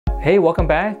Hey, welcome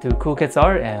back to Cool Kids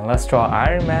Art, and let's draw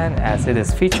Iron Man as it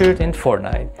is featured in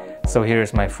Fortnite. So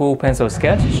here's my full pencil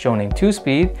sketch shown in 2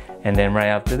 speed, and then right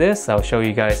after this I'll show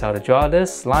you guys how to draw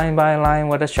this line by line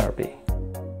with a Sharpie.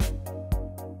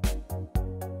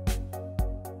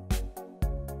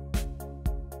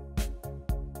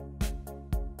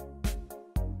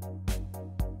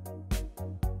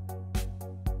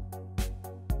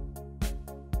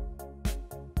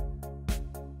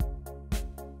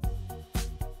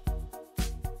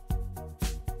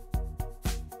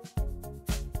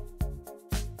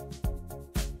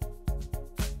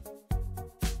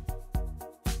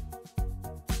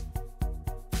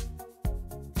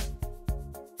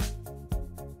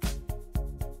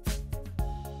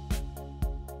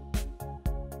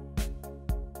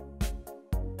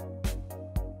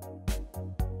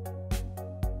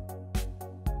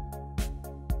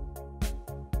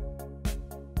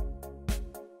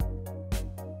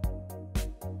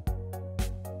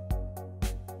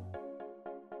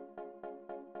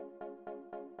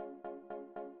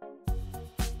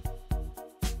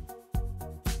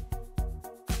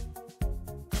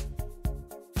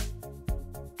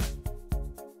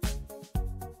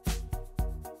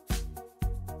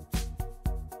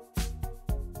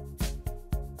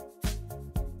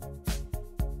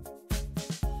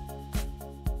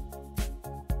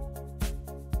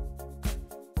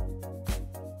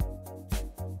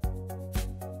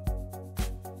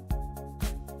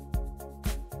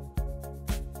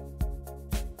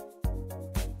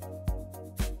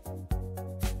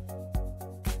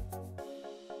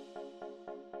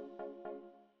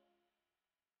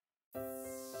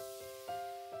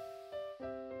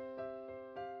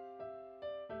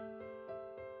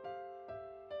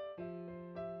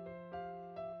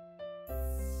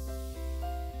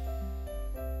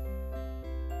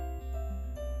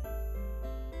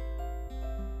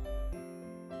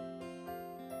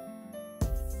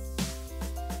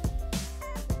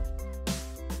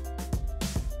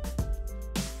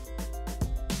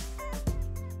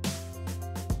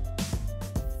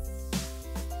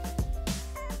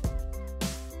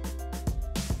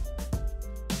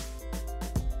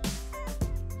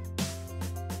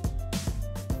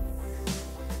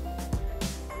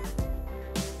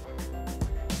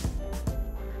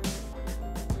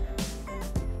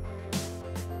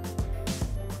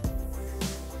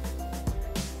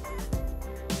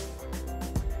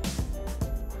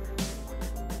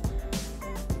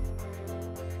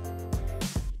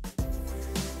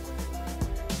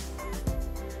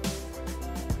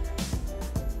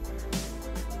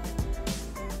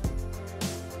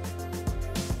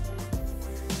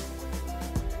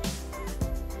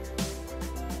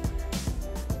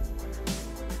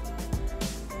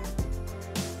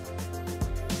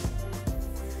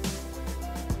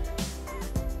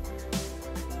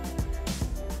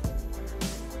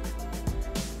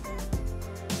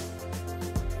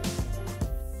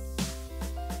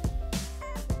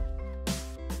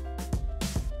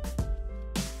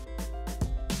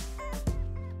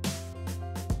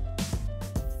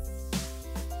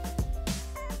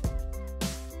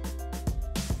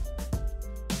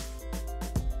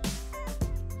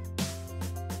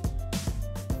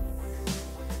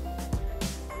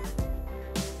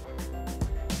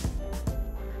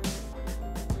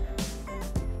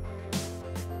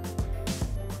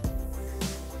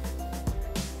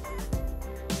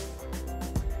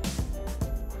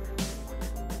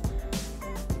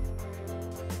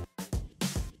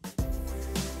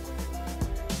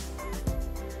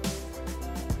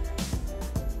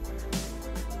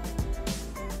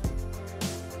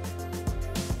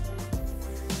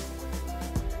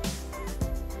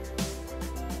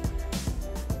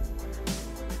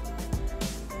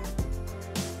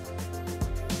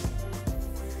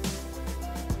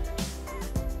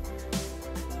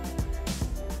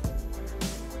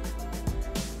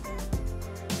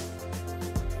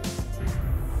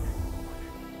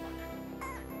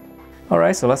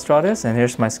 Alright, so let's draw this, and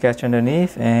here's my sketch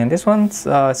underneath, and this one's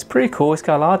it's pretty cool. It's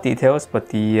got a lot of details, but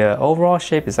the overall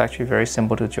shape is actually very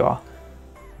simple to draw.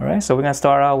 Alright, so we're going to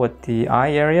start out with the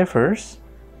eye area first.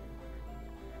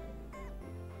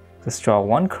 Let's draw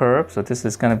one curve, so this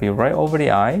is going to be right over the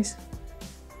eyes.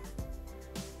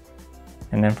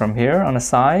 And then from here on the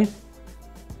side,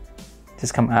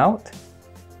 just come out.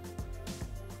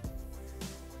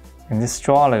 And just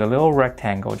draw like a little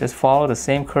rectangle. Just follow the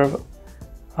same curve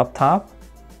up top.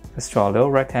 Let's draw a little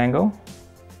rectangle,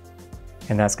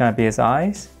 and that's going to be his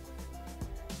eyes.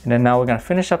 And then now we're going to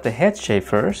finish up the head shape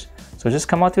first. So just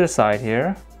come out to the side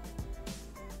here,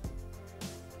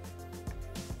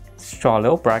 just draw a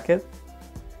little bracket.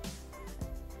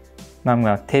 Now I'm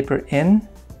going to taper in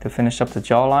to finish up the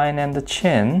jawline and the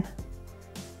chin.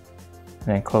 And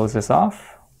then close this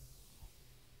off.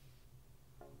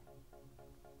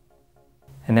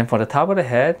 And then for the top of the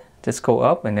head, just go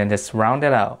up and then just round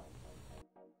it out.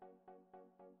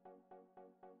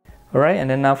 Alright, and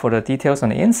then now for the details on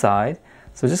the inside.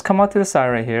 So just come out to the side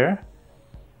right here.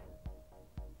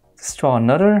 Just draw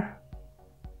another,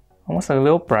 almost like a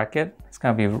little bracket. It's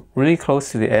going to be really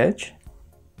close to the edge.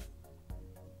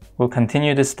 We'll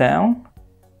continue this down.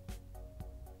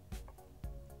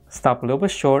 Stop a little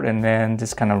bit short and then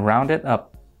just kind of round it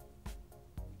up.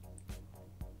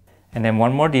 And then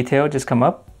one more detail, just come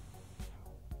up.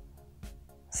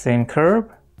 Same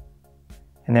curve.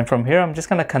 And then from here, I'm just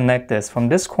going to connect this. From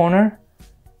this corner,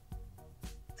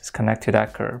 just connect to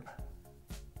that curve.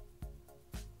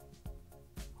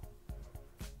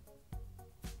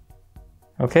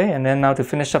 Okay, and then now to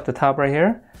finish up the top right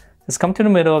here, just come to the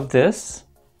middle of this.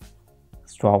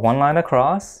 Let's draw one line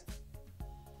across.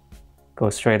 Go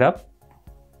straight up.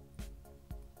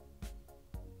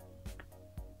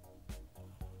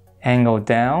 Angle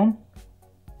down.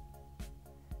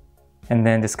 And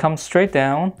then just come straight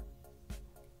down.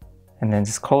 And then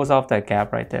just close off that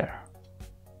gap right there.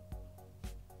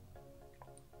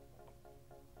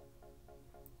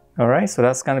 Alright, so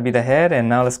that's going to be the head, and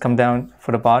now let's come down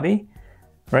for the body.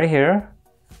 Right here,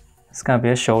 it's going to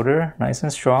be a shoulder, nice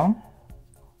and strong.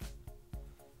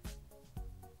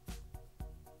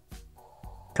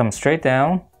 Come straight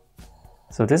down.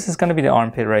 So this is going to be the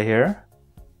armpit right here.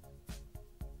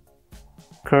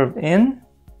 Curve in.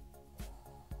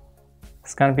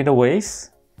 It's going to be the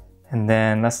waist. And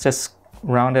then let's just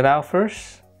round it out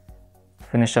first.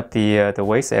 Finish up the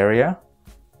waist area.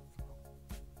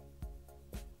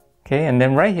 Okay, and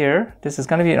then right here, this is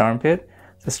going to be an armpit.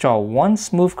 Just draw one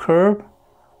smooth curve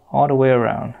all the way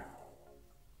around.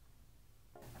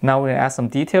 Now we're going to add some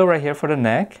detail right here for the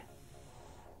neck.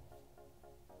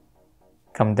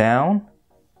 Come down.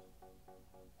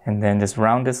 And then just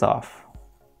round this off.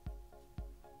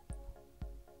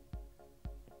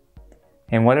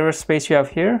 In whatever space you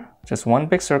have here, just one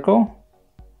big circle.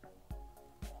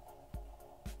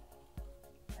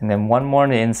 And then one more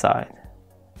on the inside.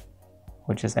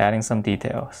 We're just adding some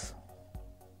details.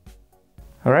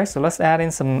 Alright, so let's add in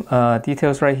some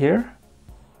details right here.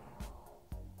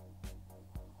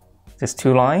 Just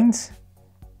two lines.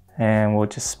 And we'll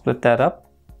just split that up.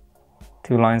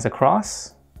 Two lines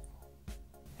across.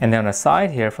 And then on the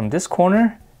side here, from this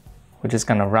corner, we're just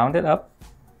going to round it up.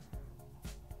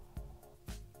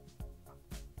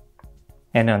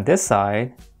 And on this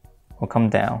side, we'll come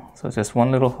down. So it's just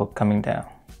one little hook coming down.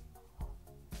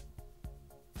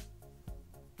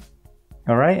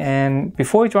 Alright, and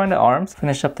before we join the arms,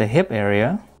 finish up the hip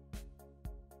area.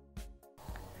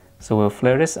 So we'll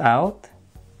flare this out.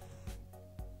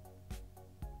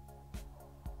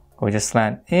 We'll just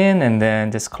slant in and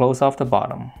then just close off the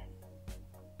bottom.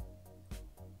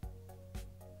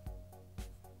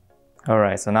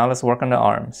 Alright, so now let's work on the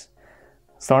arms.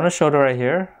 Start on the shoulder right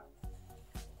here.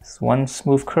 Just one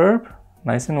smooth curve,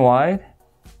 nice and wide.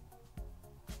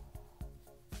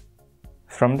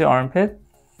 From the armpit,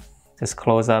 just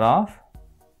close that off.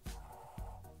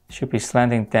 Should be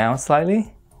slanting down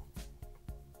slightly.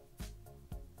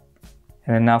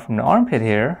 And then now from the armpit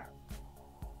here,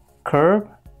 curve,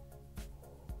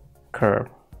 curve,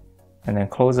 and then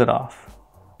close it off.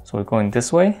 So we're going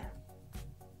this way.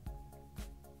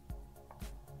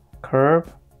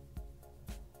 Curve.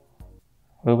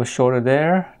 A little bit shorter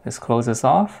there. Just close this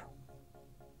off.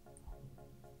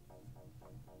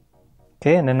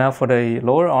 Okay, and then now for the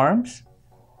lower arms,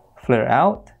 flare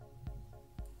out,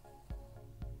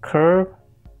 curve,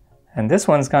 and this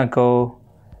one's gonna go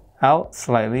out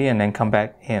slightly and then come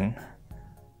back in.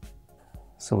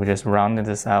 So we just rounded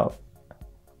this out.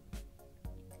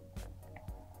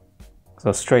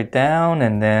 So straight down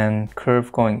and then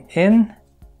curve going in.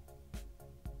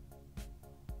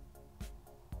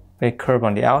 Big curve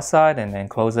on the outside and then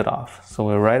close it off. So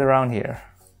we're right around here.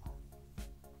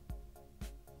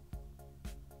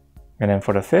 And then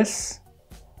for the fist,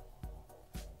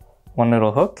 one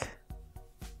little hook,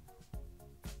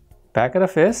 back of the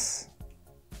fist,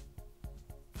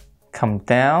 come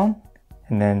down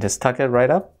and then just tuck it right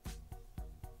up.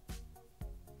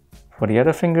 For the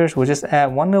other fingers, we'll just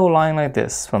add one little line like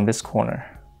this from this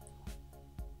corner.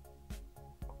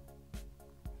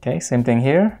 Okay, same thing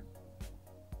here.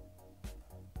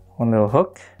 One little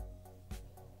hook,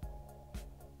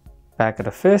 back of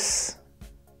the fist,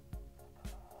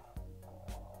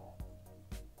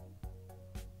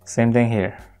 same thing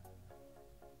here.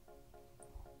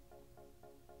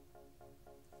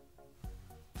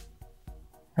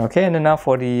 Okay, and then now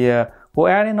for the We'll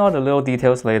add in all the little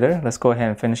details later. Let's go ahead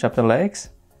and finish up the legs.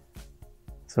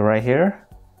 So right here,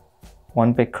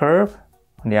 one big curve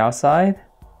on the outside.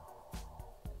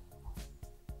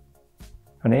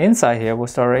 On the inside here, we'll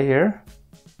start right here.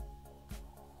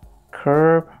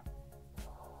 Curve,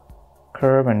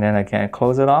 curve, and then again,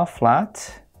 close it off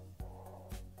flat.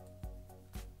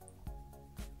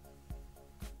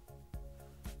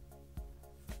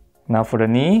 Now for the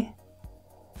knee,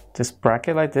 just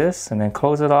bracket like this and then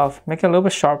close it off. Make it a little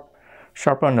bit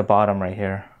sharper on the bottom right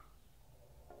here.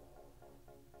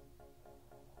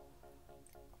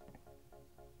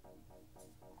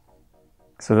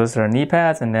 So those are knee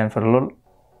pads, and then for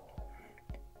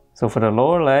the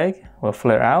lower leg, we'll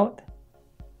flare out,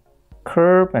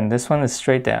 curve, and this one is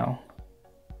straight down.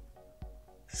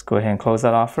 Just go ahead and close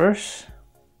that off first.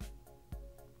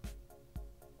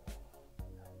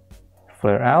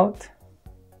 Flare out,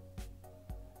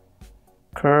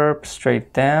 curve,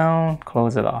 straight down,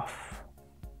 close it off.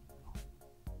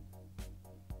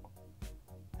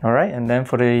 All right, and then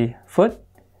for the foot,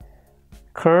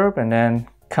 curve, and then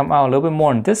come out a little bit more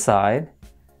on this side,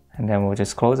 and then we'll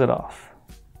just close it off.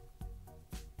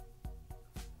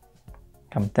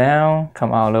 Come down,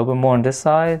 come out a little bit more on this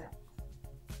side.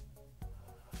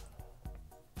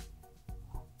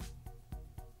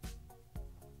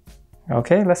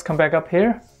 Okay, let's come back up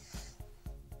here.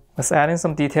 Let's add in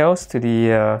some details to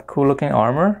the cool looking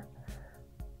armor.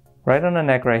 Right on the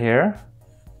neck right here.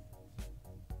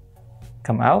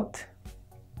 Come out.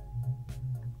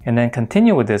 And then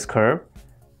continue with this curve.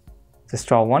 Just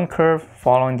draw one curve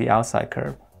following the outside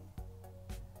curve.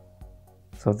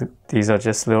 So these are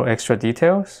just little extra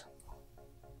details.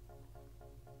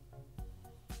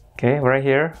 Okay, right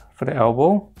here for the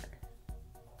elbow,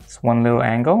 it's one little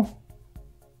angle.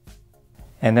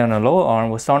 And then on the lower arm,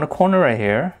 we'll start on the corner right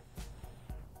here.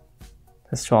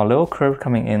 Just draw a little curve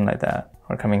coming in like that,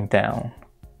 or coming down.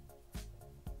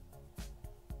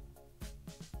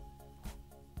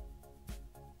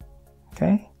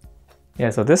 Okay. Yeah,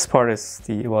 so this part is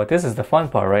this is the fun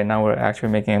part. Right now we're actually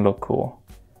making it look cool.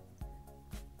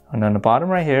 And on the bottom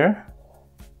right here,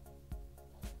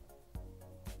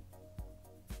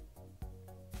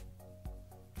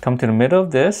 come to the middle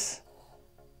of this,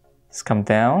 just come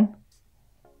down,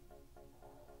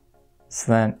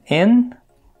 slant in,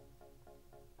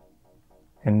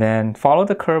 and then follow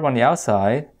the curve on the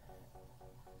outside,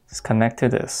 just connect to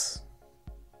this.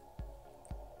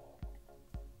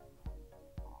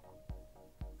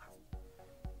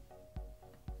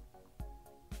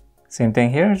 Same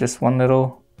thing here, just one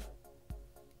little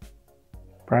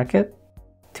bracket,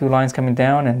 two lines coming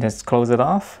down, and just close it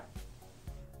off.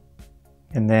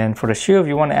 And then for the shoe, if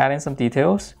you want to add in some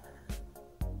details,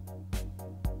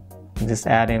 you just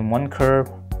add in one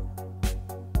curve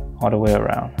all the way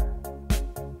around.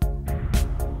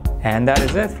 And that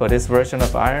is it for this version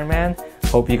of Iron Man.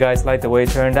 Hope you guys like the way it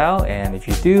turned out, and if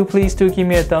you do, please do give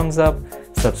me a thumbs up,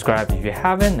 subscribe if you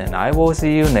haven't, and I will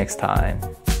see you next time.